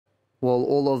Well,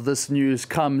 all of this news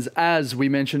comes as we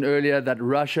mentioned earlier that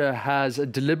Russia has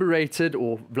deliberated,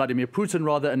 or Vladimir Putin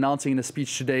rather, announcing in a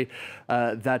speech today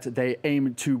that they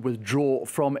aim to withdraw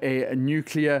from a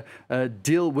nuclear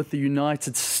deal with the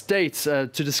United States. To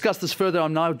discuss this further,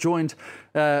 I'm now joined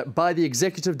by the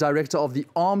Executive Director of the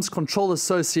Arms Control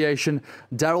Association,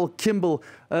 Daryl Kimball.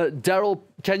 Daryl,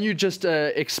 can you just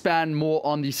expand more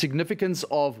on the significance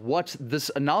of what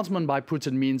this announcement by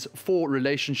Putin means for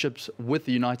relationships with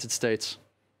the United States?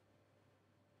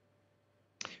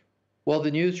 Well,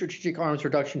 the new Strategic Arms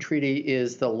Reduction Treaty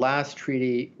is the last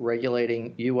treaty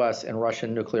regulating U.S. and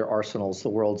Russian nuclear arsenals, the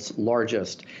world's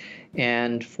largest.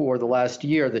 And for the last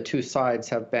year, the two sides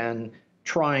have been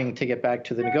trying to get back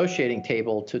to the negotiating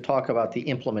table to talk about the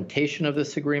implementation of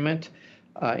this agreement.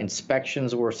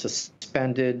 Inspections were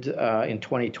suspended in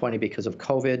 2020 because of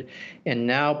COVID. And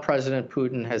now President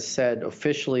Putin has said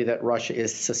officially that Russia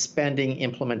is suspending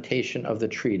implementation of the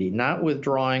treaty, not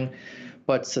withdrawing,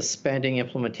 but suspending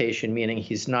implementation, meaning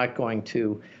he's not going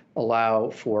to allow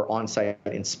for on-site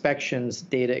inspections,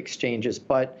 data exchanges,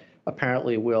 but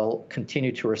apparently will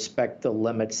continue to respect the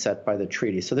limits set by the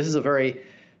treaty. So this is a very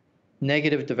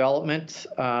negative development.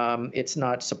 It's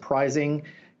not surprising.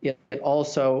 It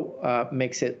also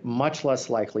makes it much less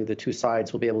likely the two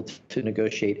sides will be able to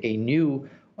negotiate a new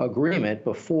agreement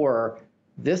before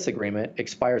this agreement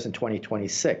expires in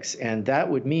 2026. And that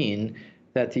would mean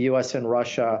that the U.S. and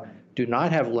Russia do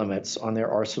not have limits on their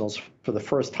arsenals for the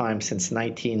first time since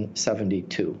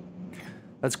 1972.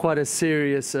 That's quite a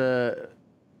serious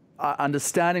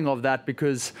understanding of that,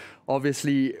 because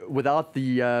obviously without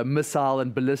the missile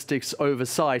and ballistics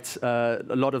oversight, a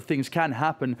lot of things can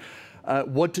happen.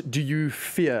 What do you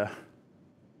fear?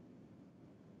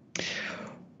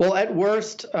 Well, at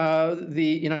worst,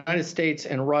 the United States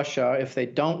and Russia, if they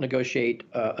don't negotiate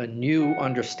a new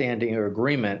understanding or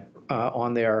agreement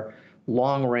on their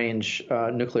long-range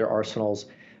nuclear arsenals,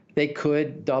 they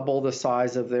could double the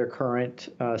size of their current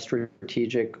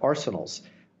strategic arsenals.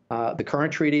 The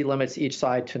current treaty limits each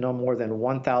side to no more than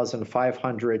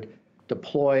 1,500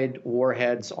 deployed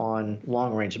warheads on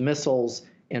long-range missiles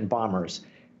and bombers.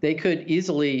 They could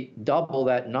easily double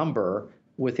that number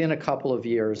within a couple of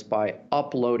years by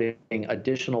uploading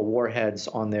additional warheads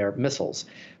on their missiles.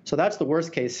 So that's the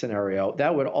worst case scenario.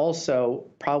 That would also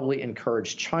probably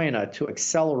encourage China to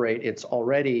accelerate its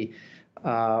already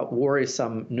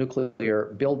worrisome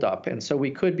nuclear buildup. And so we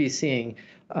could be seeing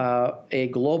a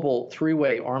global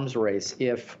three-way arms race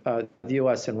if the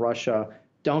U.S. and Russia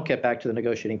don't get back to the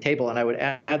negotiating table. And I would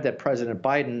add that President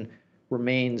Biden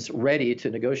remains ready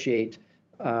to negotiate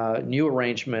new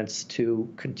arrangements to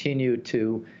continue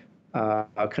to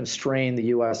constrain the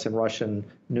U.S. and Russian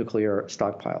nuclear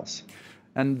stockpiles.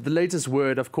 And the latest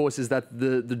word, of course, is that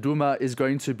the Duma is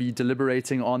going to be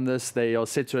deliberating on this. They are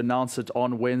set to announce it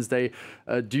on Wednesday.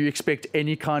 Do you expect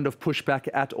any kind of pushback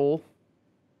at all?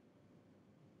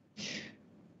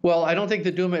 Well, I don't think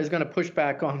the Duma is going to push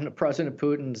back on President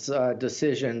Putin's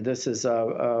decision. This is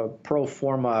a pro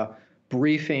forma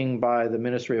briefing by the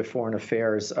Ministry of Foreign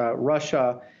Affairs.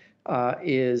 Russia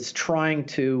is trying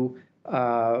to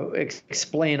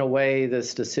explain away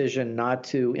this decision not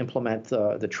to implement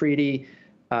the treaty.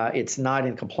 It's not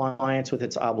in compliance with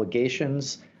its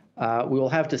obligations. We will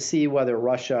have to see whether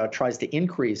Russia tries to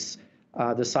increase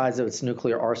the size of its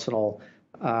nuclear arsenal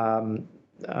in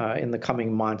the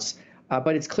coming months.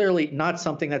 But it's clearly not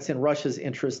something that's in Russia's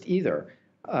interest either.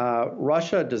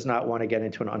 Russia does not want to get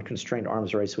into an unconstrained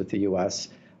arms race with the U.S.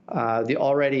 The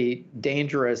already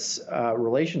dangerous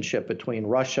relationship between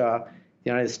Russia, the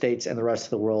United States, and the rest of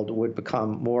the world would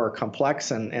become more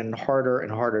complex and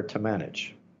harder to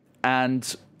manage.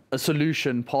 And a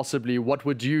solution, possibly, what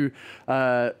would you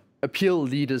appeal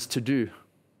leaders to do?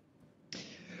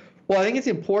 Well, I think it's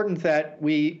important that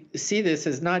we see this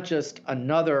as not just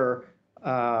another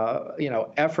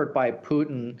effort by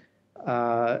Putin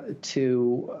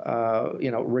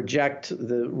to reject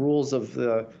the rules of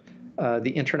the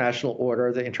international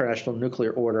order, the international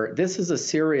nuclear order. This is a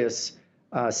serious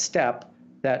step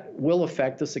that will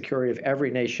affect the security of every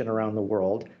nation around the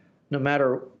world, no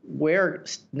matter where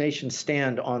nations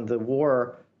stand on the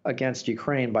war against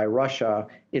Ukraine by Russia.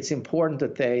 It's important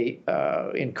that they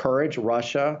encourage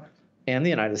Russia and the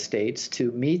United States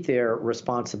to meet their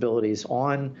responsibilities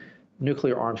on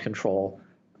nuclear arms control.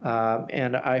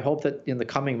 And I hope that in the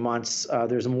coming months,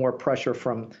 there's more pressure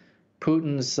from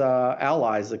Putin's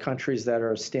allies, the countries that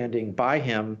are standing by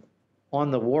him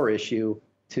on the war issue,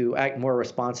 to act more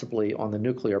responsibly on the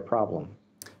nuclear problem.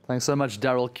 Thanks so much,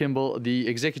 Daryl Kimball, the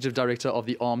Executive Director of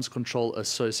the Arms Control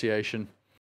Association.